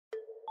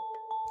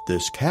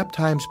This Cap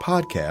Times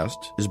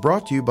podcast is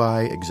brought to you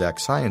by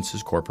Exact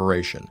Sciences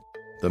Corporation,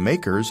 the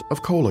makers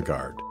of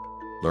Cologuard.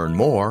 Learn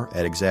more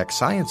at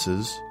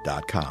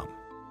exactsciences.com.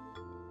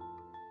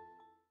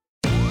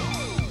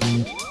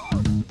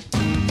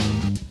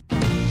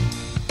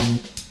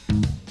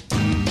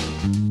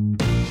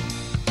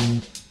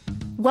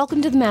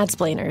 Welcome to The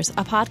Madsplainers,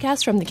 a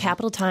podcast from the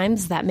Capital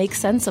Times that makes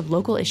sense of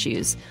local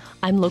issues.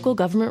 I'm local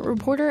government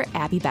reporter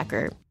Abby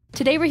Becker.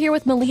 Today we're here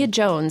with Malia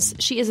Jones.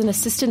 She is an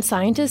assistant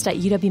scientist at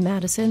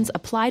UW-Madison's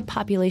Applied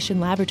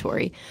Population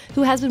Laboratory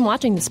who has been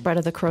watching the spread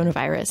of the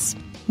coronavirus.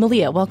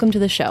 Malia, welcome to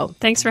the show.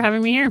 Thanks for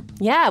having me here.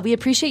 Yeah, we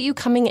appreciate you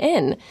coming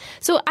in.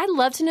 So I'd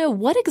love to know,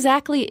 what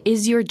exactly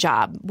is your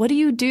job? What do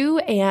you do?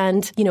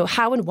 And,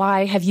 how and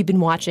why have you been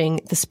watching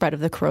the spread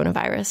of the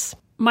coronavirus?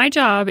 My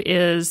job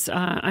is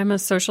I'm a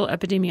social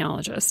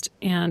epidemiologist,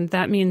 and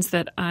that means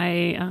that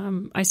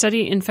I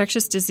study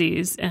infectious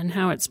disease and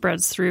how it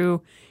spreads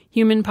through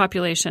human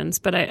populations.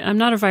 But I'm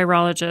not a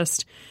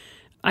virologist.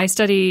 I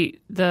study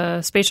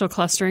the spatial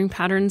clustering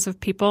patterns of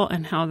people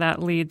and how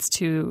that leads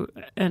to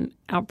an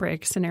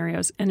outbreak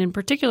scenarios. And in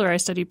particular, I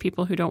study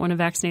people who don't want to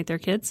vaccinate their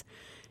kids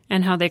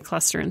and how they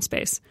cluster in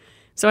space.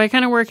 So I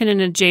kind of work in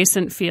an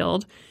adjacent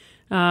field.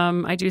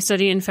 I do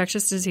study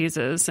infectious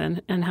diseases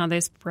and how they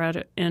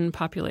spread in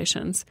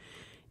populations.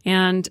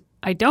 And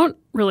I don't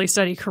really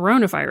study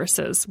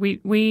coronaviruses.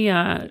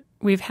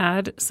 We've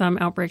had some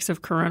outbreaks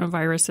of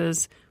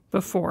coronaviruses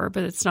before,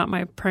 but it's not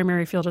my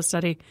primary field of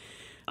study.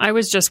 I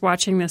was just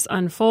watching this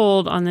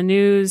unfold on the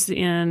news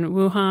in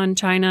Wuhan,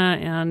 China,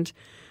 and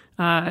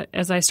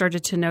as I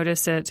started to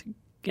notice it,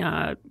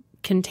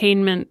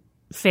 containment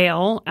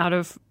fail out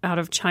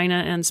of China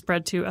and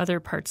spread to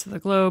other parts of the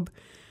globe,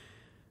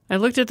 I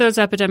looked at those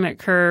epidemic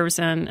curves,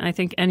 and I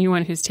think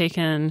anyone who's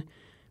taken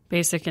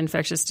basic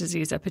infectious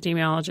disease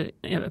epidemiology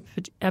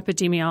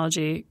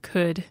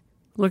could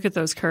look at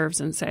those curves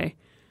and say,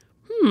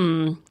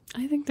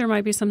 I think there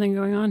might be something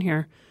going on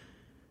here.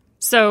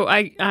 So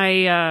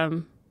I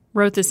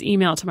wrote this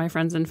email to my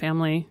friends and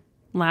family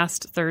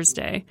last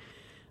Thursday,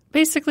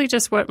 basically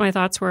just what my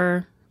thoughts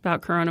were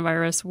about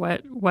coronavirus,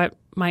 what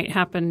might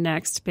happen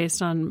next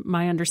based on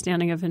my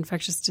understanding of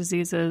infectious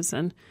diseases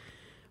and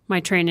my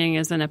training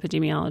as an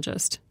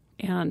epidemiologist.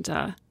 And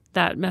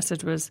that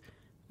message was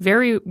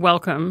very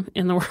welcome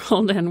in the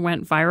world and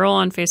went viral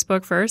on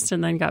Facebook first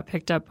and then got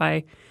picked up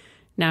by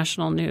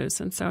national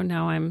news. And so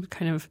now I'm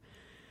kind of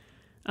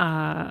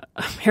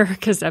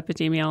America's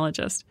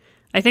epidemiologist.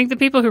 I think the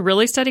people who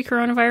really study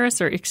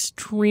coronavirus are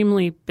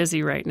extremely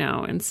busy right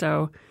now. And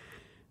so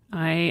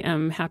I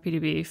am happy to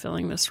be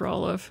filling this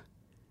role of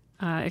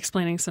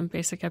explaining some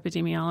basic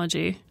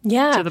epidemiology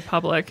to the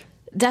public.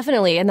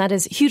 Definitely. And that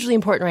is hugely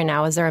important right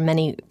now, as there are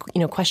many,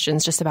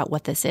 questions just about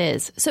what this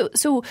is.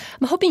 So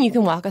I'm hoping you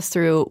can walk us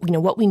through,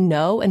 what we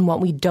know and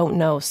what we don't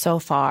know so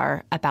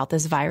far about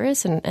this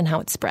virus and how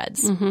it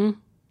spreads. Mm-hmm.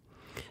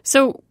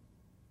 So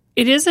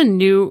it is a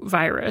new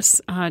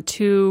virus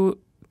to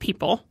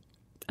people.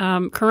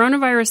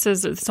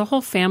 Coronaviruses, it's a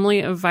whole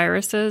family of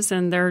viruses,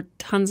 and there are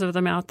tons of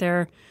them out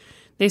there.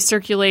 They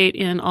circulate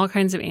in all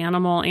kinds of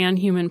animal and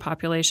human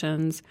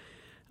populations.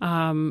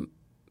 And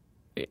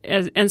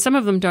some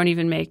of them don't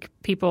even make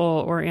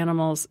people or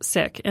animals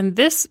sick. And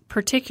this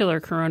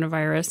particular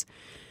coronavirus,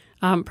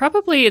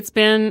 probably it's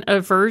been a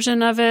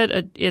version of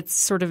it. Its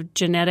sort of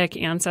genetic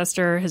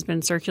ancestor has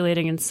been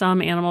circulating in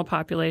some animal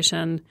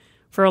population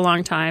for a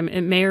long time. It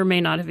may or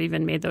may not have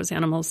even made those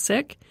animals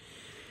sick.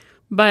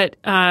 But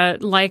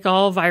like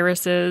all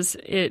viruses,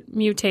 it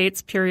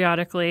mutates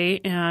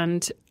periodically.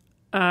 And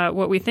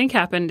what we think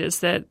happened is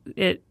that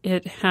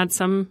it had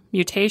some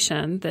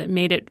mutation that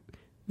made it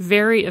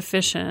very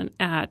efficient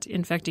at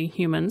infecting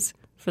humans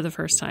for the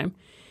first time.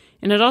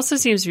 And it also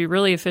seems to be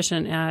really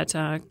efficient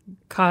at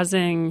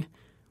causing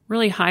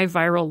really high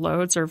viral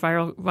loads or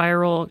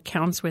viral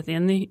counts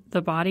within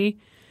the body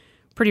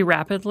pretty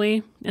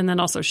rapidly, and then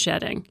also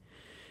shedding.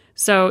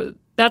 So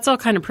that's all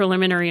kind of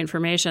preliminary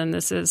information.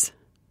 This is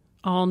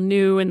all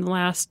new in the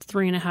last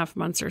 3.5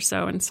 months or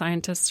so, and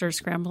scientists are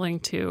scrambling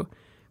to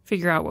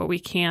figure out what we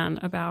can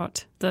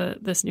about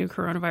this new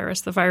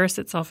coronavirus. The virus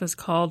itself is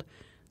called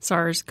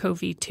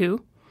SARS-CoV-2.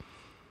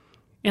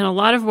 And a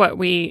lot of what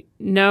we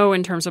know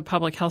in terms of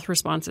public health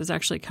response is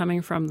actually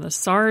coming from the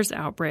SARS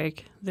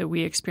outbreak that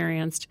we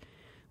experienced.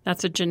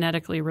 That's a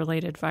genetically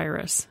related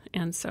virus.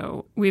 And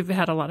so we've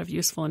had a lot of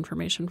useful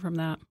information from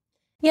that.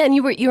 Yeah, and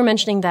you were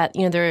mentioning that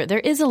there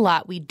is a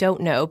lot we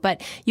don't know,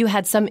 but you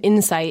had some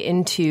insight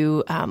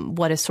into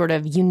what is sort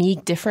of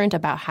unique, different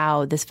about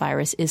how this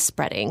virus is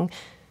spreading.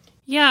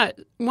 Yeah,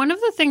 one of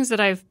the things that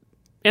I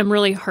am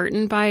really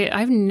heartened by,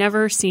 I've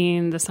never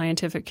seen the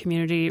scientific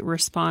community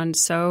respond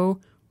so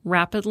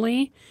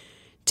rapidly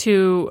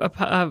to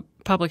a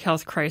public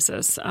health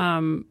crisis.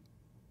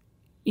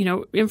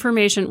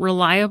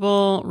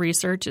 Reliable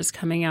research is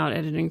coming out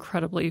at an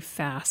incredibly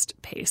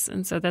fast pace.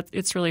 And so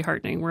it's really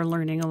heartening. We're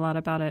learning a lot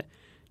about it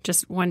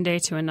just one day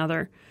to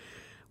another.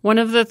 One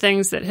of the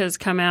things that has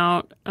come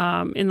out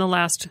in the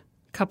last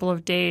couple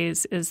of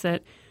days is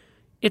that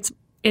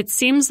it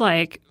seems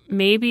like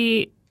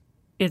maybe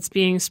it's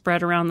being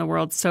spread around the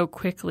world so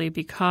quickly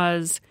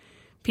because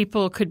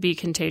people could be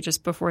contagious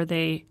before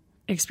they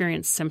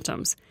experience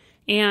symptoms.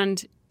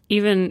 And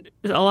even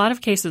a lot of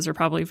cases are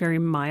probably very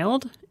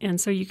mild. And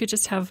so you could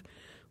just have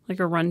like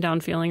a rundown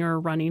feeling or a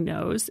runny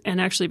nose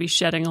and actually be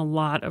shedding a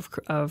lot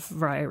of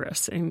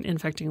virus and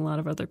infecting a lot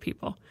of other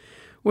people,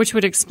 which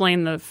would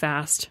explain the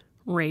fast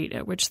rate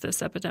at which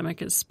this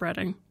epidemic is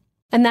spreading.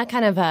 And that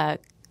kind of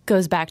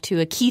goes back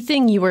to a key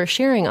thing you were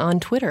sharing on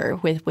Twitter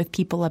with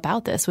people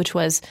about this, which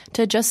was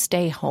to just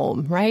stay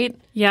home, right?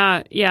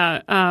 Yeah.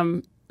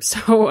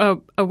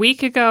 So a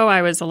week ago,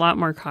 I was a lot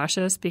more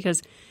cautious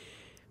because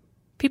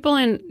people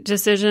in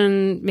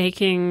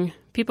decision-making,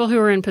 people who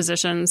are in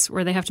positions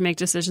where they have to make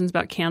decisions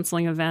about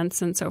canceling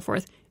events and so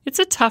forth, it's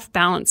a tough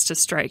balance to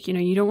strike.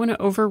 You don't want to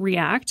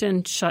overreact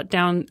and shut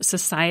down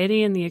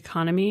society and the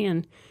economy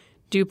and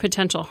do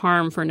potential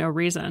harm for no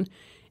reason.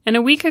 And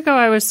a week ago,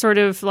 I was sort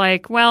of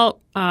like, well,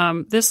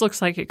 this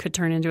looks like it could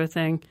turn into a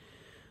thing.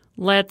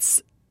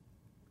 Let's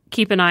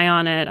keep an eye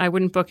on it. I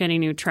wouldn't book any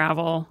new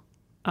travel.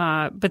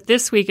 But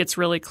this week, it's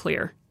really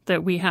clear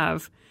that we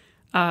have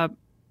a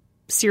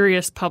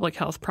serious public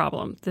health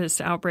problem. This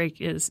outbreak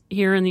is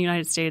here in the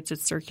United States.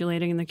 It's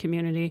circulating in the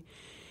community.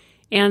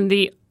 And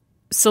the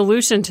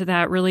solution to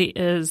that really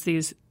is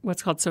these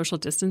what's called social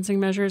distancing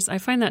measures. I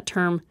find that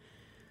term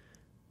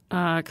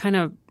kind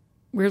of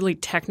weirdly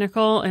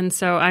technical, and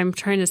so I'm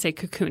trying to say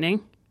cocooning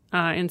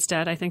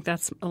instead. I think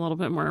that's a little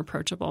bit more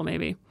approachable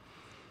maybe,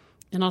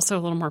 and also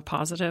a little more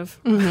positive.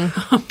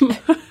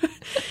 Mm-hmm.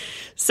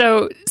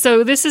 So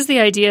this is the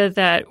idea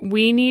that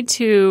we need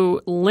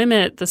to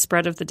limit the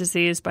spread of the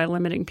disease by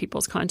limiting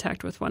people's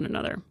contact with one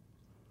another.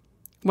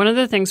 One of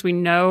the things we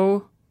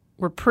know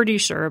we're pretty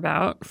sure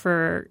about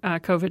for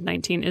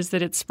COVID-19 is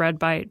that it's spread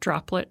by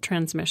droplet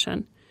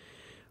transmission,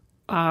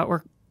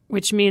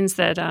 which means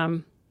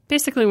that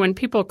basically when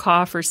people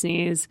cough or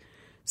sneeze,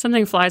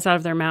 something flies out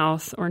of their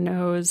mouth or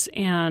nose,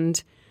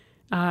 and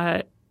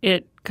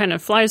it kind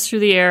of flies through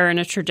the air in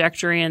a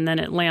trajectory, and then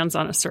it lands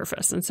on a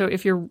surface. And so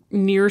if you're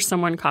near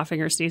someone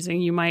coughing or sneezing,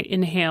 you might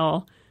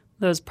inhale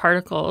those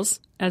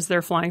particles as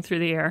they're flying through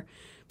the air,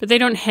 but they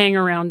don't hang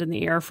around in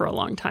the air for a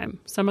long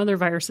time. Some other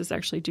viruses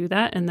actually do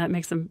that, and that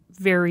makes them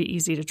very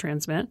easy to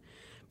transmit.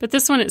 But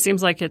this one, it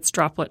seems like it's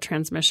droplet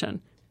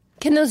transmission.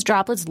 Can those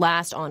droplets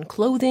last on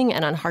clothing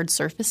and on hard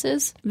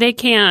surfaces? They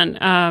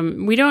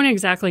can. We don't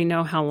exactly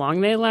know how long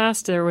they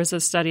last. There was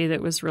a study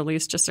that was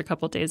released just a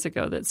couple days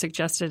ago that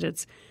suggested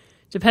it's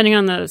depending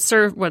on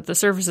what the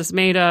surface is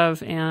made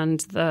of and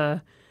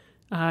the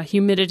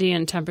humidity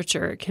and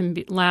temperature, it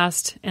can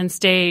last and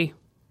stay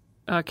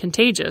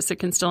contagious. It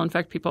can still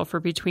infect people for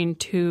between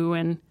 2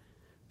 and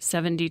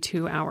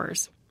 72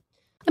 hours.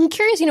 I'm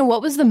curious,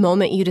 what was the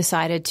moment you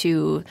decided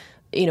to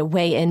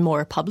weigh in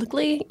more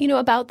publicly,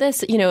 about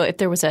this? If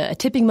there was a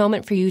tipping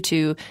moment for you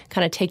to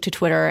kind of take to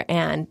Twitter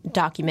and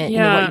document,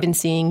 what you've been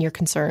seeing, your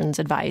concerns,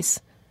 advice.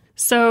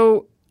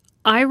 So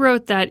I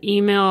wrote that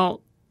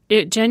email.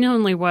 It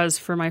genuinely was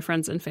for my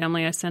friends and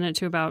family. I sent it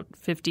to about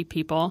 50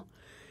 people,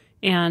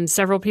 and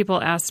several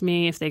people asked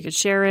me if they could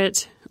share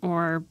it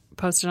or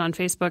post it on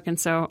Facebook. And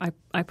so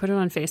I put it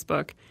on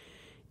Facebook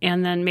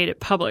and then made it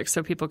public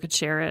so people could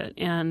share it.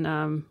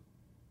 And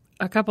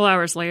a couple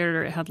hours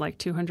later, it had like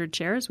 200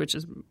 shares, which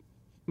is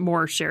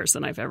more shares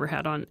than I've ever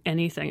had on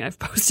anything I've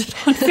posted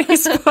on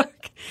Facebook.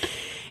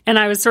 And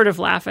I was sort of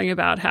laughing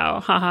about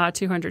how,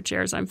 200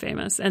 shares, I'm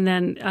famous. And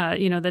then,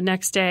 the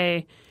next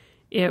day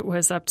it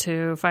was up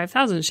to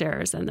 5,000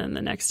 shares. And then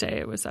the next day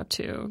it was up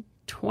to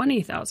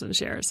 20,000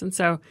 shares. And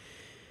so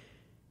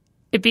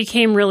it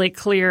became really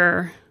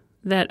clear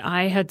that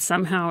I had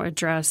somehow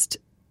addressed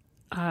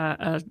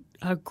a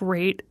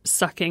great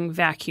sucking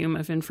vacuum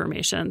of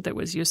information that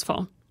was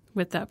useful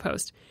with that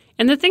post.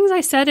 And the things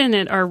I said in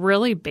it are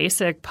really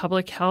basic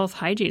public health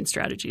hygiene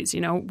strategies.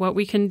 What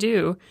we can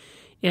do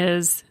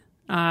is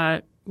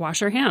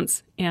wash our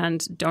hands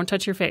and don't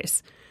touch your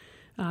face.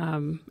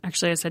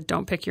 Actually, I said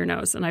don't pick your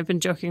nose. And I've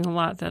been joking a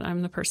lot that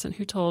I'm the person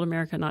who told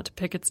America not to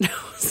pick its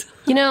nose.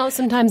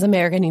 Sometimes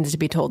America needs to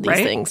be told these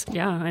things.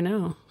 Yeah, I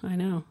know.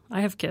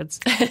 I have kids.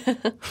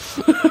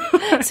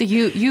 So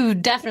you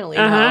definitely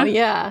know.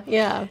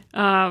 Yeah.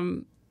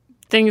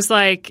 Things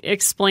like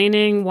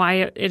explaining why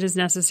it is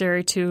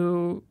necessary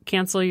to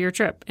cancel your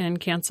trip and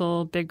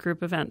cancel big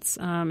group events,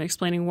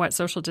 explaining what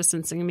social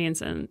distancing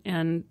means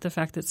and the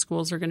fact that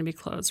schools are going to be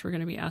closed. We're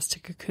going to be asked to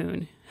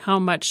cocoon. How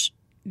much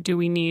do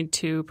we need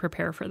to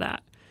prepare for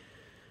that?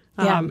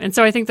 And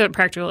so I think that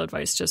practical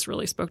advice just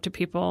really spoke to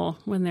people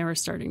when they were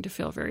starting to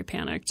feel very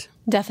panicked.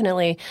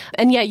 Definitely.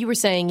 And you were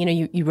saying,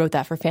 you wrote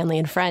that for family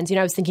and friends.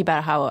 I was thinking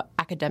about how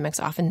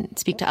academics often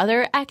speak to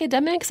other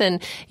academics.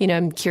 And,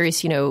 I'm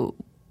curious,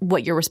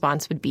 what your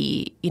response would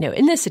be,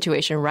 in this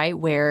situation, right,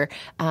 where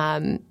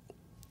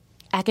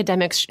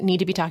academics need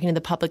to be talking to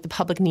the public. The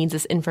public needs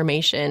this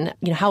information.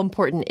 How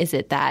important is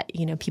it that,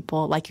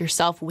 people like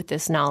yourself with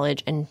this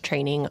knowledge and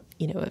training,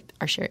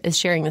 is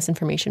sharing this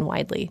information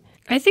widely?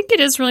 I think it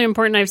is really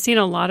important. I've seen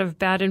a lot of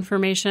bad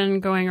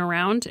information going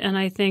around, and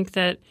I think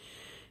that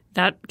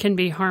that can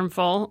be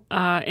harmful.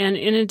 And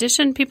in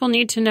addition, people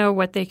need to know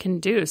what they can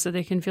do so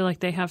they can feel like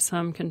they have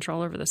some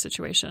control over the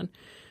situation.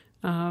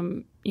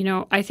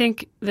 I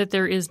think that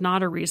there is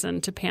not a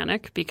reason to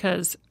panic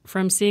because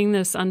from seeing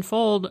this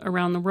unfold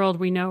around the world,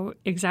 we know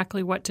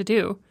exactly what to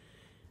do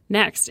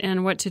next.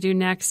 And what to do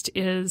next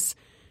is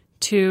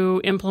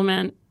to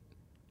implement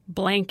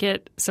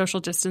blanket social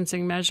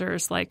distancing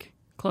measures like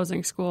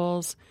closing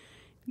schools,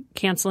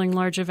 canceling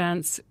large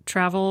events.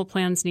 Travel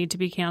plans need to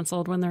be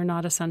canceled when they're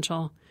not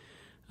essential.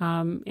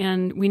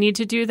 And we need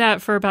to do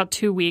that for about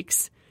 2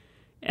 weeks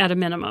at a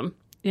minimum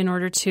in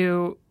order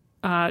to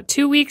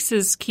 2 weeks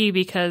is key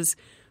because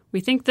we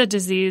think the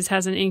disease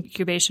has an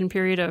incubation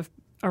period of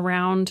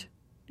around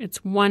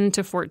it's 1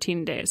 to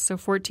 14 days. So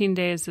 14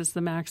 days is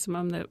the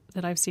maximum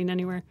that I've seen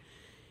anywhere.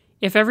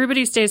 If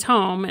everybody stays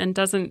home and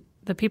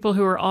the people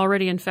who are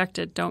already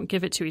infected don't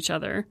give it to each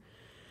other,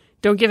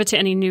 don't give it to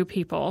any new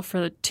people for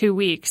the 2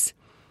 weeks,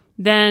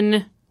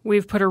 then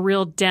we've put a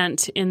real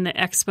dent in the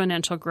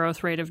exponential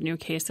growth rate of new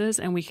cases,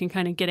 and we can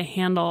kind of get a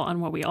handle on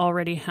what we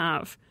already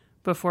have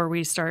before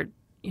we start,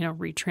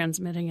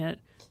 retransmitting it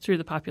through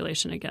the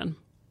population again.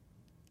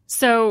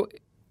 So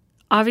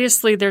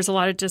obviously there's a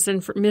lot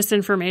of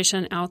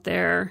misinformation out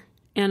there,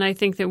 and I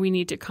think that we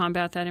need to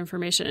combat that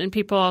information. And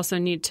people also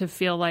need to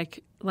feel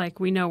like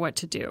we know what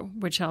to do,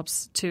 which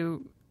helps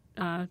to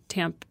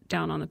tamp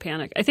down on the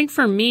panic. I think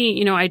for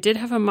me, I did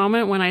have a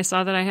moment when I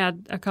saw that I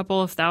had a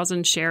couple of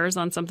thousand shares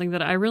on something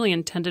that I really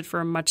intended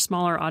for a much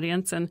smaller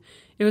audience, and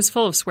it was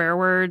full of swear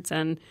words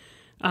and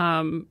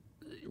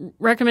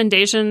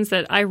recommendations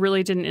that I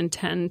really didn't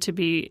intend to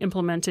be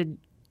implemented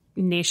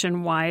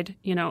nationwide.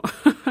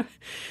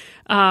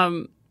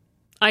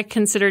 I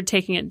considered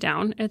taking it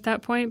down at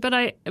that point, but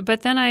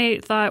then I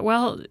thought,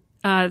 well,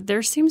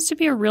 there seems to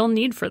be a real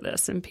need for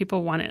this, and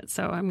people want it,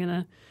 so I'm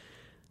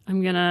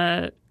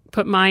gonna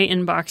put my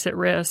inbox at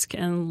risk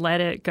and let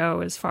it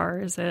go as far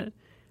as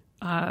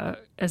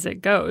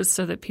it goes,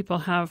 so that people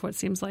have what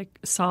seems like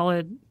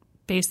solid,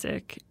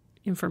 basic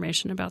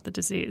information about the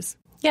disease.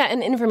 Yeah,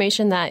 and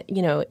information that,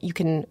 you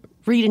can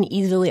read and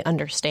easily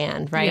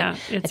understand, right? Yeah,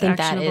 it's I think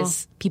actionable.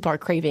 People are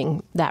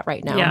craving that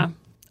right now. Yeah.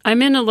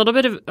 I'm in a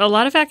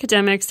lot of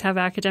academics have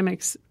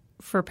academics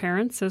for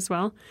parents as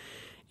well.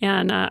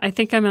 And I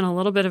think I'm in a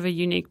little bit of a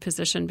unique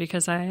position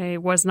because I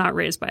was not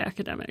raised by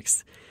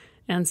academics.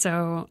 And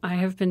so I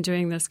have been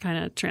doing this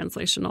kind of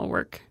translational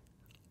work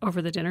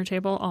over the dinner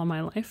table all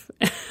my life.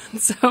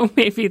 So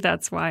maybe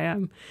that's why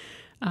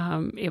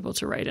I'm able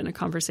to write in a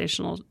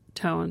conversational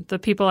tone. The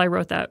people I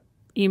wrote that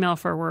email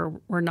for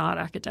were not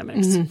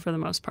academics for the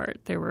most part.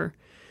 They were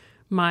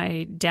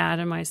my dad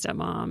and my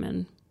stepmom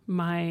and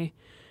my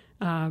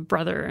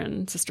brother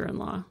and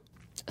sister-in-law.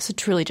 So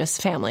truly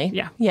just family.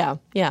 Yeah.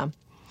 Yeah.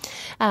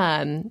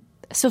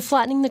 So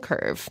flattening the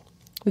curve.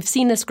 We've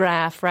seen this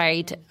graph,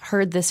 right?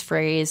 Heard this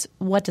phrase.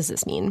 What does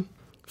this mean?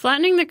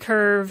 Flattening the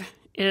curve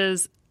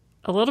is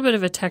a little bit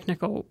of a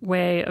technical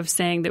way of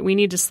saying that we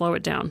need to slow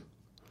it down.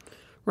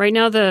 Right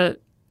now, the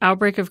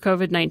outbreak of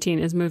COVID-19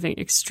 is moving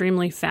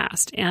extremely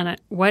fast. And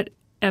what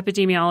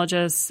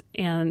epidemiologists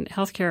and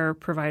healthcare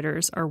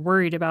providers are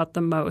worried about the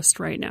most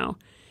right now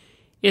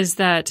is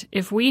that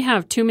if we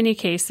have too many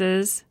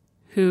cases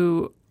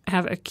who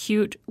have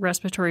acute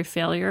respiratory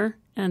failure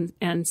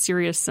and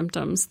serious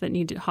symptoms that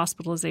need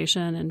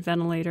hospitalization and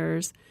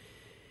ventilators,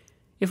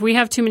 if we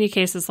have too many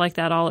cases like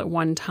that all at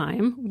one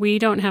time, we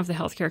don't have the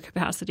healthcare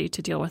capacity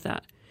to deal with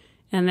that.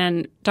 And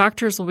then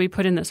doctors will be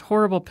put in this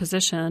horrible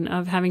position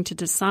of having to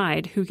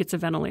decide who gets a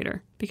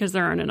ventilator because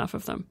there aren't enough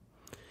of them,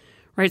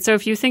 right? So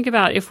if you think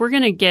about if we're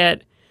going to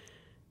get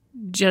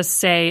just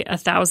say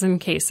 1,000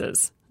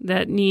 cases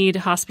that need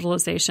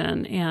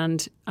hospitalization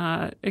and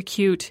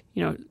acute,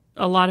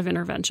 a lot of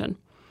intervention,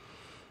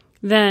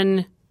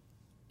 then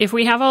if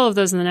we have all of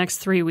those in the next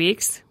 3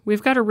 weeks,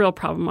 we've got a real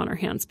problem on our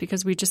hands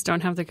because we just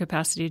don't have the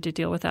capacity to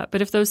deal with that.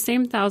 But if those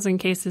same 1,000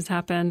 cases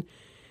happen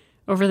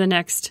over the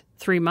next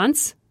 3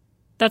 months,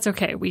 that's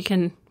okay. We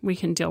can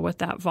deal with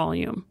that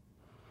volume.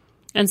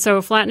 And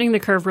so flattening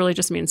the curve really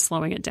just means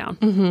slowing it down.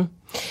 Mm-hmm.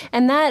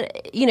 And that,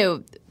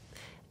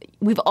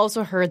 we've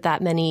also heard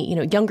that many,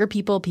 younger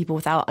people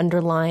without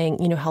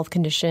underlying, health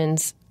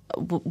conditions,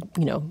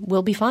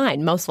 will be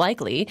fine, most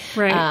likely.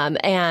 Right.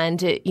 And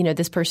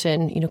this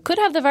person, could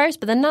have the virus,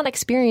 but then not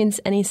experience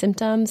any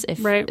symptoms.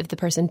 If the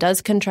person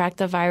does contract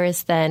the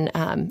virus, then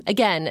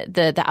again,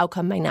 the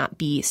outcome might not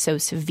be so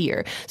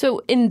severe.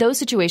 So in those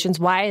situations,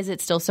 why is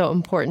it still so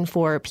important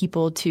for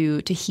people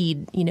to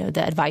heed,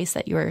 the advice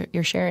that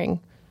you're sharing?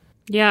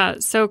 Yeah.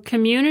 So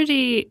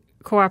community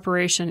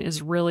cooperation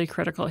is really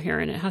critical here,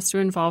 and it has to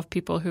involve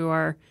people who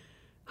are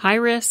high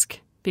risk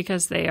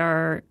because they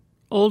are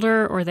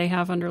older or they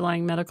have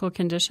underlying medical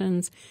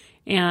conditions,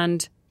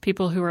 and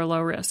people who are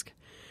low risk.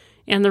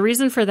 And the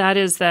reason for that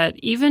is that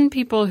even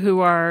people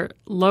who are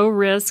low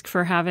risk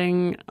for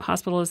having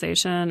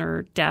hospitalization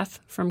or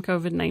death from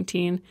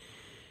COVID-19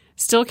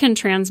 still can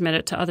transmit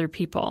it to other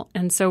people.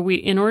 And so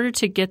in order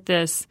to get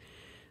this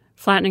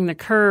flattening the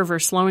curve or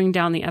slowing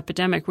down the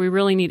epidemic, we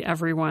really need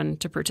everyone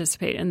to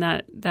participate. And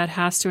that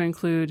has to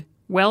include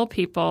well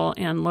people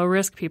and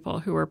low-risk people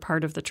who are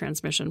part of the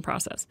transmission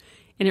process.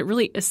 And it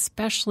really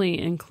especially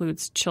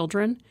includes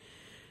children.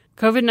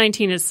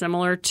 COVID-19 is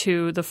similar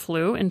to the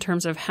flu in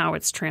terms of how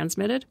it's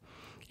transmitted.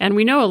 And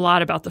we know a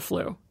lot about the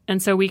flu.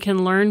 And so we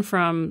can learn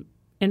from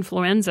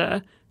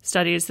influenza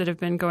studies that have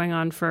been going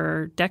on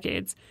for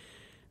decades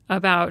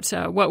about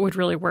what would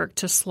really work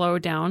to slow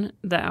down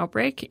the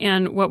outbreak.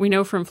 And what we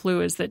know from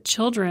flu is that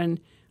children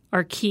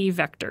are key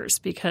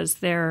vectors because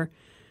they're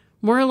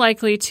more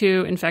likely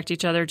to infect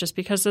each other just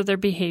because of their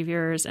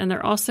behaviors. And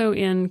they're also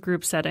in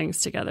group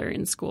settings together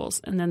in schools.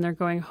 And then they're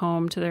going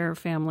home to their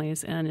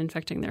families and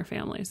infecting their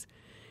families.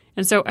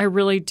 And so I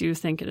really do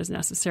think it is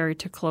necessary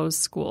to close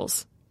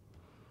schools.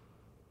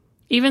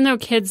 Even though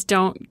kids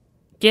don't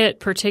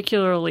get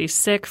particularly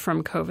sick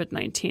from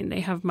COVID-19, they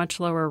have much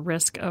lower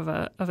risk of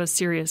a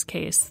serious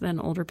case than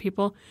older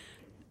people.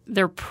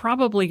 They're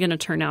probably going to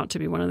turn out to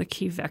be one of the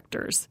key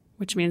vectors,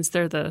 which means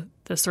they're the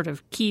sort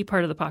of key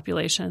part of the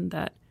population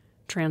that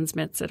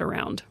transmits it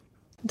around.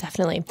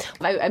 Definitely.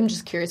 I'm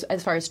just curious,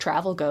 as far as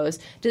travel goes,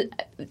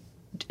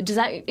 does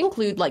that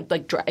include like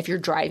if you're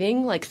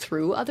driving like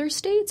through other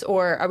states,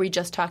 or are we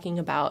just talking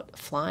about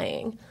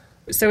flying?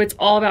 So it's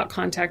all about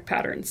contact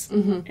patterns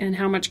and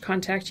how much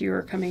contact you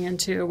are coming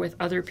into with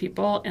other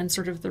people and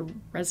sort of the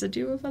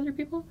residue of other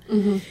people.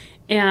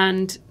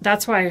 And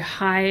that's why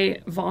high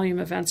volume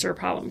events are a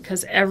problem,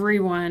 because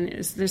everyone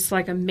is this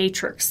like a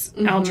matrix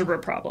algebra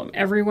problem.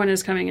 Everyone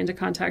is coming into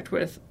contact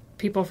with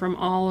people from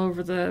all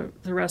over the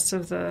rest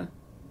of the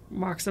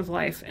walks of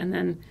life, and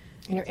then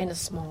you're in a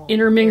small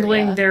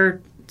intermingling area.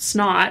 Their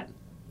snot.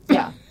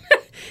 Yeah.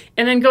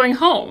 And then going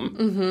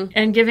home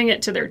and giving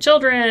it to their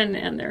children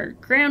and their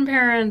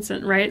grandparents,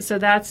 and right. So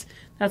that's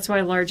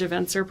why large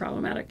events are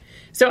problematic.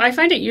 So I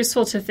find it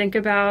useful to think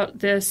about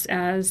this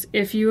as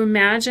if you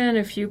imagine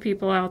a few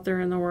people out there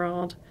in the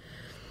world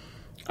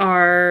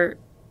are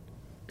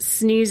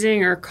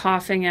sneezing or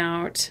coughing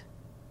out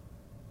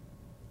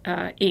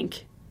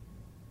ink,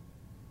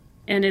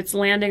 and it's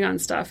landing on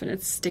stuff and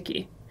it's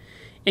sticky.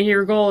 And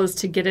your goal is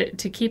to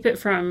keep it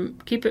from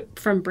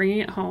bringing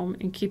it home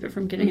and keep it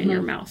from getting in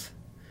your mouth.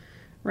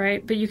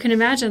 Right? But you can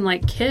imagine,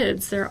 like,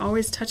 kids, they're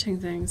always touching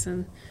things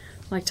and,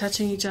 like,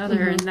 touching each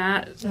other. And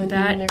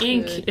that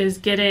ink is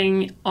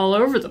getting all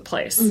over the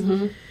place.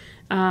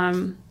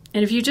 And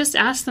if you just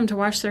ask them to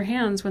wash their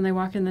hands when they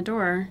walk in the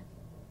door,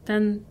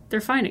 then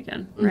they're fine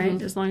again,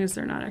 right? As long as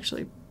they're not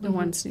actually the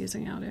one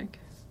sneezing out ink.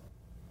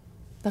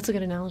 That's a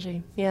good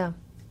analogy. Yeah.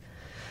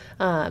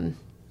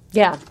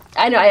 Yeah,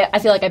 I know. I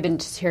feel like I've been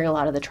just hearing a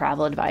lot of the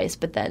travel advice,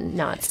 but then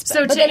not.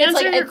 So to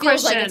answer your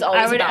question, like it's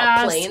always I would about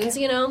ask, planes,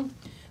 you know?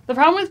 The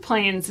problem with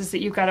planes is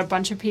that you've got a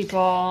bunch of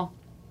people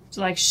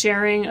like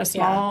sharing a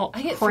small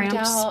I get cramped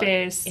freaked out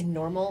space in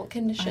normal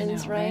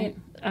conditions, I know,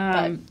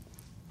 right?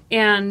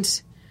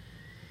 And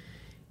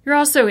you're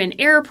also in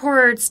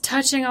airports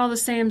touching all the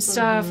same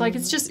stuff. Like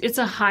it's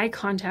a high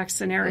contact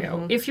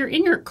scenario. If you're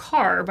in your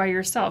car by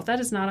yourself, that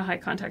is not a high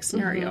contact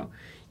scenario.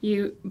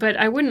 But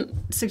I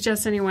wouldn't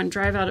suggest anyone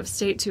drive out of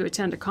state to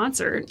attend a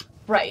concert.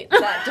 Right.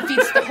 That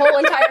defeats the whole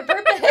entire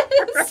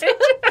purpose.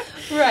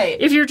 Right.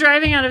 If you're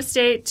driving out of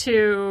state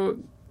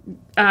to,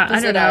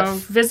 visit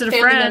a family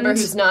friend. member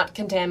who's not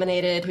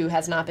contaminated, who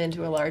has not been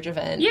to a large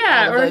event.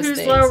 Yeah, or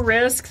who's low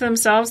risk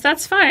themselves,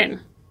 that's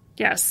fine.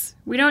 Yes.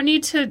 We don't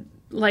need to,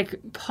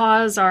 like,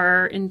 pause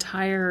our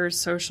entire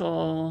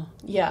social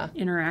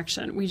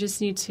interaction. We just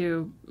need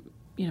to,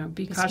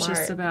 be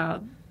cautious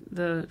about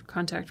the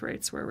contact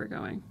rates where we're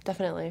going.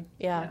 Definitely.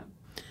 Yeah.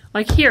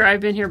 Like here, I've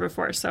been here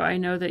before, so I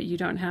know that you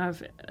don't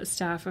have a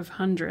staff of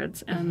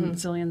hundreds and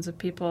zillions of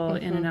people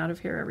in and out of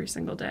here every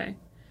single day,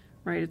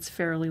 right? It's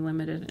fairly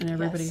limited, and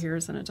everybody here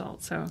is an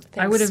adult. So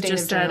I would have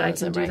just said I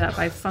can do that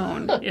by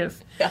phone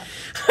if...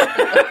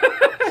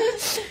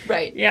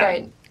 Right, yeah.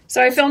 Right.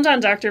 So I filmed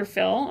on Dr.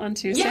 Phil on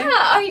Tuesday.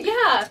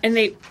 Yeah. And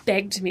they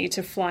begged me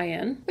to fly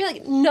in. We're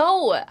like,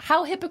 no,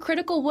 how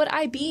hypocritical would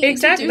I be?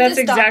 Exactly. That's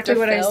exactly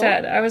what I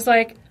said. I was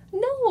like,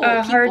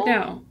 no, hard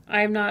no.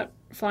 I'm not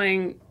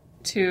flying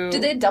to...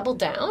 Did they double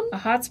down? A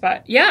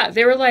hotspot. Yeah.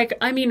 They were like,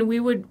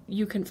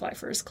 you can fly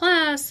first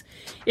class.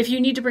 If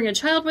you need to bring a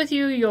child with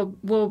you,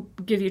 we'll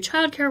give you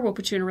childcare. We'll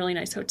put you in a really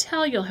nice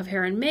hotel. You'll have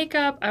hair and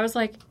makeup. I was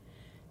like,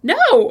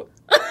 no.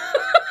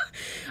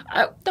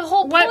 The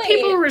whole point. What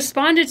people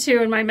responded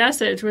to in my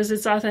message was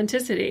its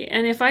authenticity.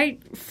 And if I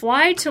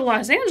fly to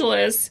Los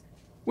Angeles,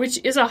 which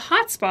is a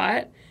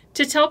hotspot,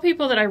 to tell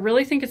people that I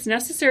really think it's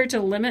necessary to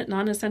limit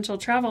non-essential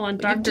travel on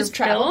Dr. Phil... You just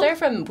traveled there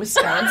from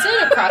Wisconsin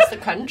across the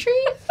country?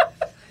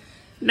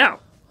 No,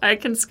 I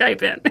can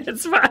Skype in.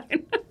 It's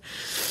fine.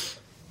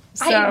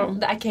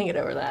 I can't get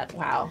over that.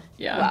 Wow.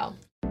 Yeah. Wow.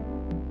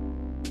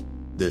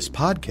 This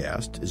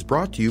podcast is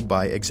brought to you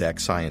by Exact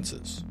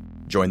Sciences.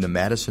 Join the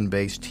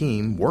Madison-based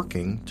team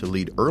working to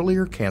lead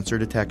earlier cancer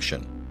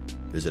detection.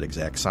 Visit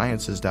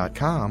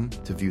exactsciences.com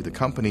to view the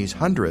company's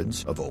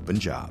hundreds of open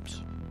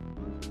jobs.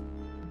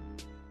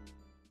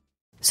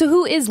 So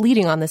who is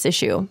leading on this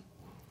issue?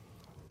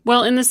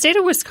 Well, in the state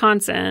of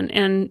Wisconsin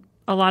and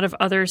a lot of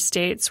other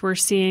states, we're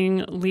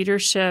seeing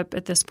leadership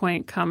at this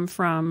point come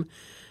from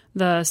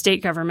the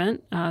state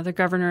government. The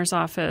governor's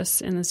office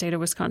in the state of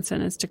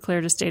Wisconsin has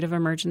declared a state of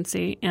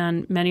emergency,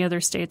 and many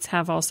other states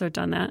have also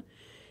done that.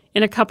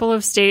 In a couple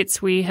of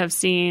states, we have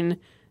seen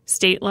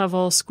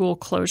state-level school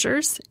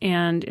closures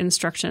and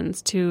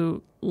instructions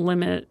to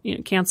limit,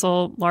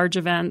 cancel large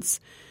events,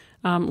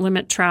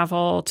 limit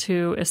travel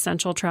to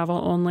essential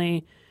travel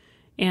only,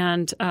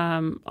 and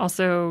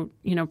also,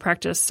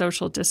 practice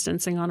social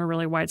distancing on a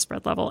really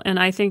widespread level. And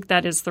I think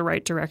that is the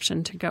right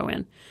direction to go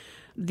in.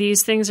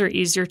 These things are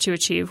easier to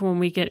achieve when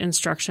we get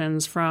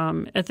instructions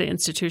from at the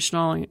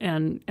institutional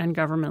and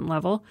government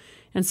level.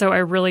 And so I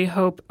really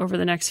hope over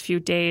the next few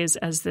days,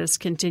 as this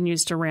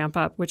continues to ramp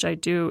up, which I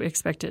do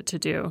expect it to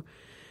do,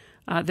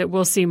 that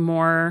we'll see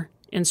more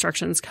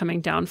instructions coming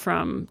down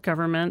from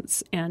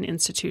governments and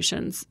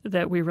institutions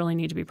that we really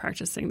need to be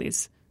practicing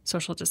these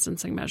social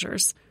distancing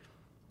measures.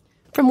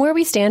 From where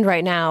we stand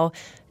right now,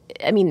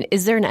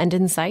 is there an end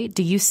in sight?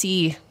 Do you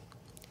see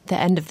the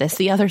end of this,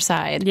 the other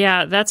side?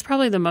 Yeah, that's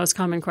probably the most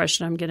common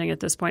question I'm getting at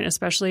this point,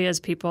 especially as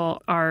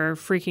people are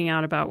freaking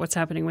out about what's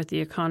happening with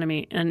the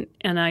economy. And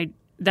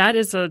that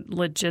is a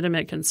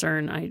legitimate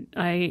concern.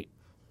 The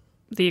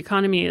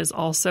economy is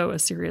also a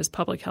serious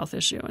public health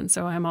issue, and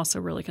so I'm also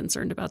really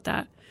concerned about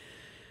that.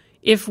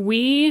 If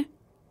we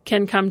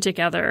can come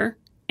together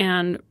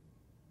and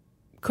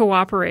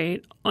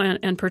cooperate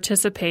and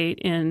participate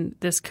in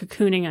this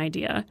cocooning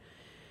idea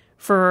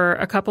for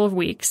a couple of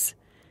weeks,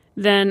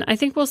 then I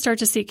think we'll start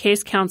to see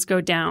case counts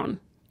go down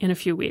in a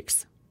few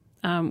weeks.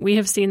 We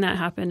have seen that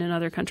happen in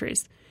other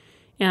countries.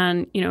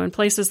 And, in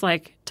places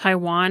like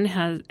Taiwan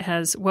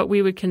has what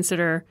we would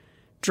consider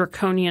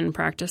draconian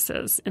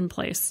practices in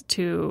place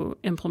to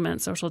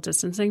implement social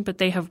distancing, but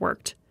they have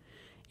worked.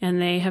 And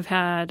they have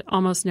had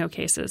almost no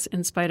cases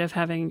in spite of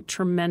having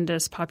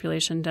tremendous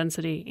population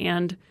density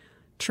and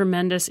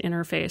tremendous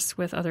interface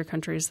with other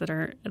countries that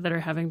are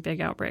having big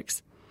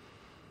outbreaks.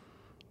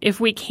 If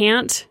we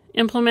can't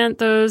implement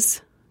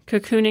those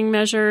cocooning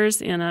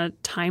measures in a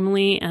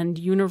timely and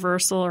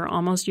universal or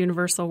almost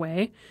universal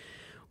way,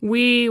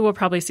 we will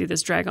probably see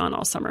this drag on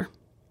all summer.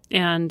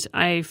 And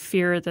I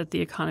fear that the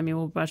economy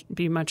will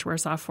be much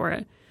worse off for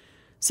it.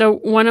 So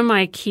one of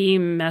my key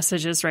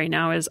messages right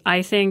now is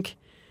I think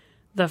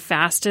the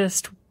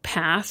fastest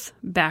path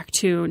back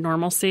to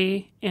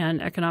normalcy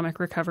and economic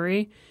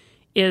recovery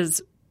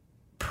is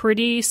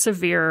pretty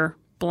severe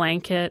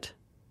blanket,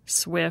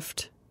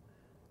 swift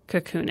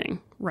cocooning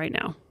right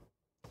now.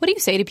 What do you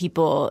say to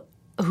people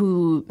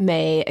who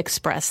may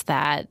express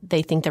that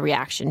they think the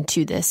reaction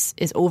to this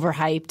is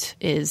overhyped,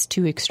 is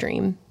too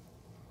extreme?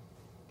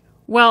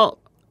 Well,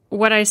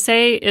 what I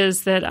say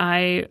is that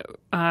I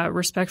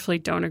respectfully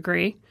don't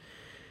agree.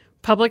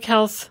 Public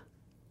health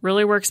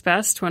really works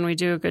best when we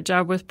do a good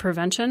job with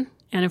prevention.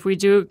 And if we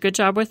do a good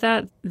job with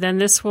that, then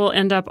this will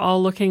end up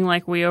all looking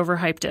like we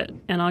overhyped it.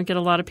 And I'll get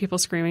a lot of people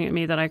screaming at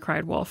me that I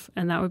cried wolf,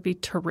 and that would be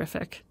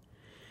terrific.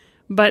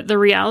 But the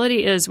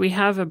reality is we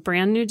have a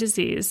brand new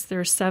disease.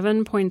 There are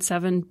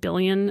 7.7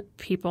 billion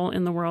people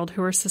in the world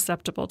who are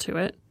susceptible to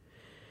it.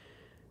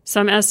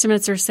 Some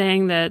estimates are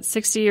saying that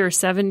 60 or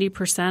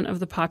 70% of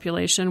the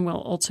population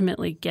will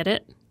ultimately get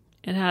it.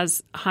 It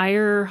has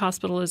higher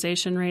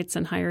hospitalization rates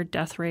and higher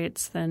death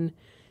rates than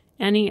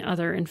any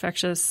other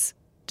infectious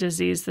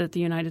disease that the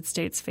United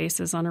States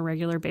faces on a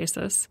regular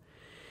basis.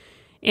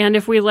 And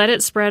if we let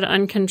it spread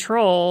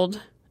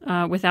uncontrolled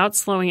without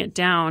slowing it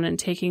down and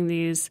taking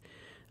these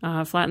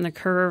flatten the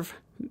curve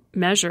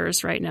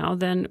measures right now,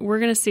 then we're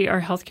going to see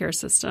our healthcare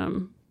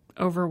system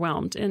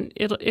overwhelmed, and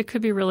it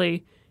could be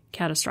really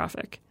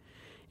catastrophic.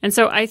 And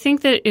so I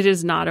think that it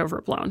is not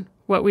overblown.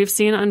 What we've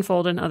seen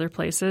unfold in other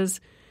places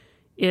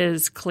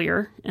is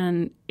clear,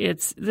 and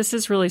this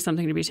is really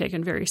something to be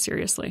taken very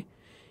seriously.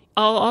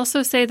 I'll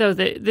also say, though,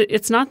 that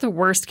it's not the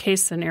worst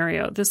case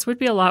scenario. This would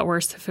be a lot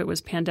worse if it was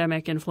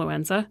pandemic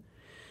influenza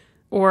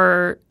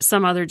or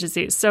some other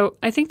disease. So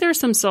I think there are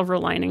some silver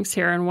linings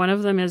here, and one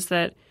of them is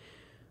that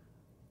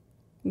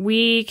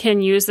we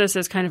can use this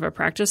as kind of a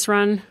practice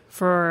run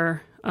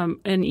for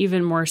an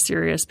even more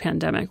serious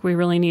pandemic. We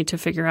really need to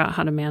figure out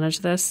how to manage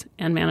this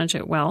and manage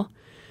it well.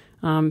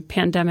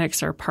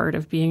 Pandemics are part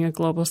of being a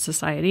global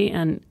society,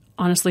 and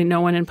honestly, no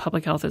one in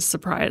public health is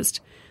surprised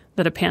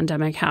that a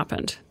pandemic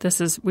happened.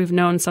 We've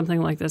known something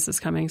like this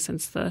is coming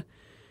since the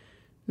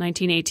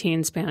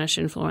 1918 Spanish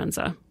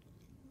influenza.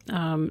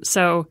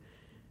 So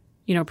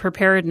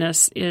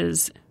preparedness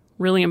is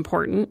really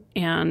important,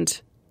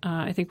 and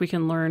I think we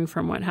can learn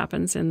from what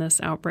happens in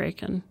this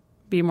outbreak and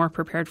be more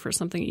prepared for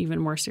something even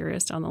more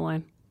serious down the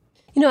line.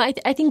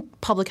 I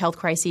think public health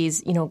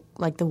crises,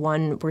 like the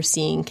one we're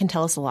seeing, can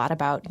tell us a lot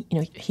about,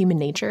 human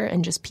nature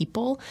and just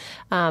people.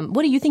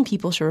 What do you think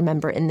people should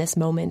remember in this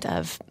moment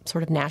of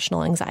sort of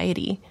national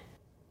anxiety?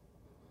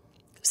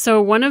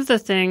 So one of the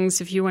things,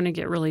 if you want to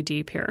get really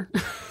deep here.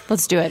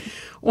 Let's do it.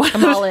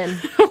 I'm all in.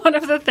 One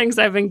of the things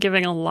I've been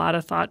giving a lot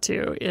of thought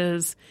to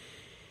is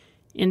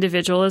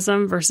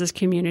individualism versus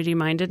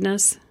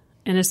community-mindedness.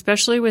 And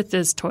especially with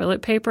this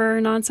toilet paper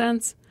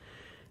nonsense.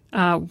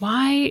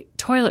 Why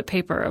toilet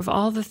paper of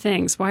all the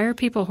things? Why are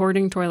people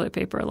hoarding toilet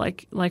paper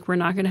like we're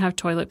not going to have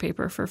toilet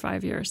paper for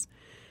 5 years?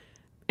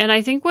 And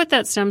I think what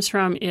that stems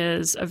from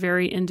is a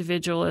very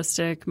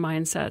individualistic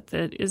mindset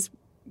that is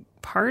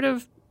part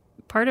of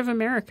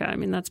America. I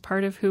mean, that's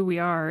part of who we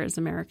are as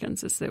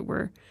Americans, is that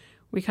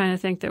we kind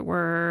of think that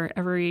we're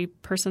every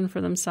person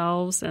for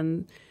themselves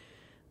and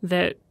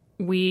that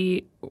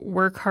we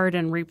work hard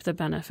and reap the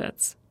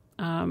benefits.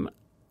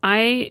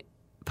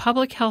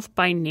 Public health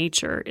by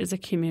nature is a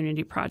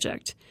community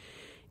project.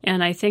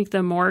 And I think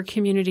the more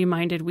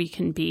community-minded we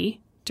can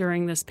be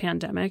during this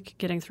pandemic,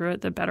 getting through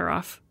it, the better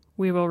off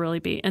we will really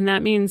be. And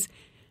that means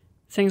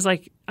things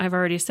like I've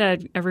already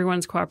said,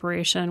 everyone's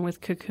cooperation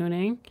with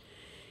cocooning.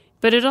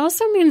 But it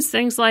also means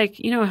things like,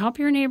 help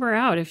your neighbor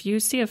out. If you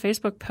see a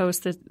Facebook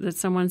post that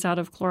someone's out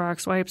of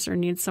Clorox wipes or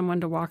needs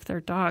someone to walk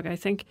their dog, I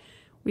think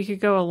we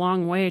could go a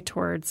long way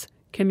towards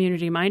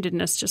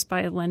community-mindedness just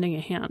by lending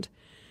a hand.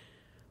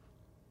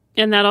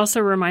 And that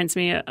also reminds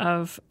me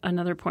of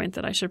another point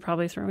that I should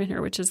probably throw in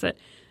here, which is that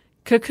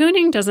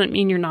cocooning doesn't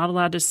mean you're not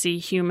allowed to see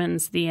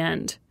humans the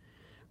end,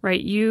 right?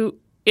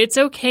 It's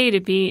okay to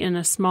be in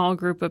a small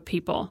group of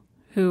people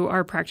who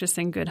are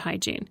practicing good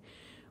hygiene.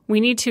 We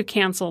need to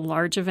cancel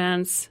large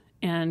events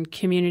and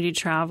community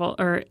travel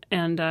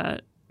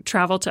and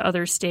travel to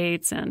other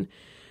states and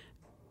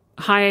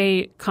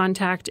high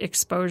contact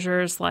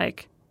exposures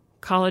like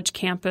college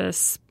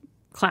campus,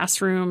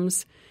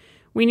 classrooms.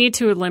 We need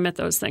to limit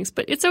those things,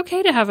 but it's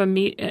okay to have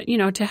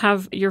to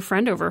have your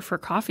friend over for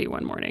coffee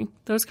one morning.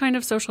 Those kind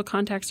of social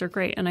contacts are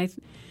great. And I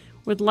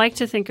would like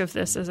to think of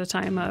this as a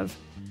time of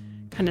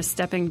kind of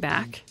stepping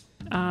back,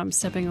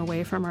 stepping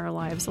away from our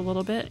lives a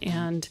little bit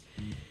and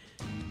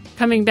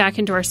coming back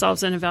into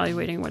ourselves and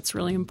evaluating what's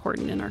really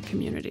important in our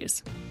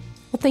communities.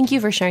 Well, thank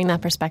you for sharing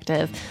that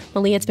perspective.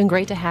 Malia, it's been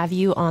great to have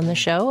you on the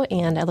show,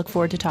 and I look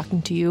forward to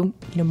talking to you,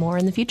 more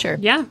in the future.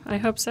 Yeah, I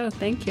hope so.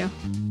 Thank you.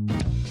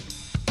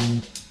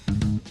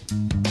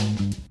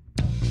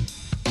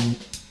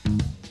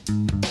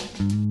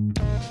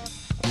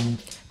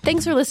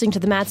 Thanks for listening to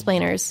the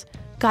Madsplainers.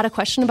 Got a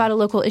question about a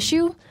local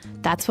issue?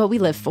 That's what we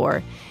live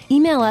for.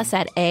 Email us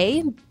at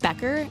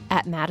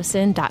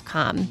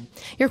becker@madison.com.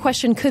 Your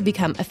question could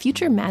become a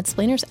future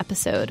Madsplainers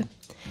episode.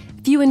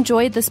 If you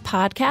enjoyed this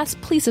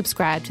podcast, please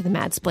subscribe to the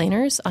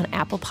Madsplainers on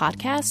Apple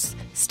Podcasts,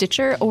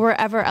 Stitcher, or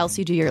wherever else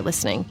you do your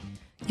listening.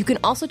 You can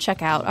also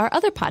check out our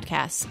other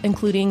podcasts,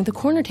 including The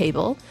Corner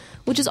Table,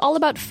 which is all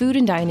about food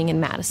and dining in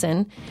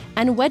Madison,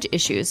 and Wedge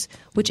Issues,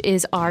 which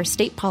is our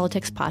state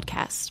politics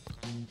podcast.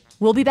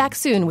 We'll be back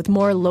soon with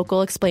more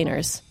local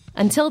explainers.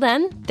 Until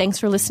then, thanks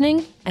for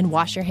listening and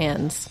wash your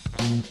hands.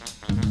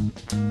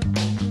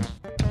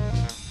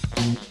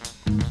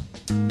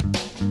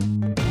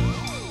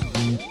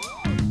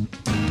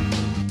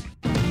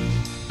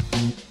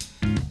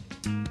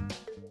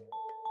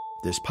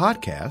 This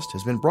podcast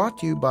has been brought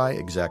to you by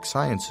Exact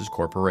Sciences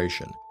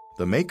Corporation,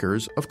 the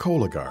makers of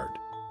Cologuard.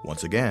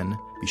 Once again,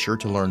 be sure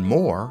to learn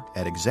more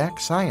at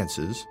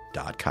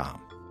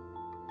exactsciences.com.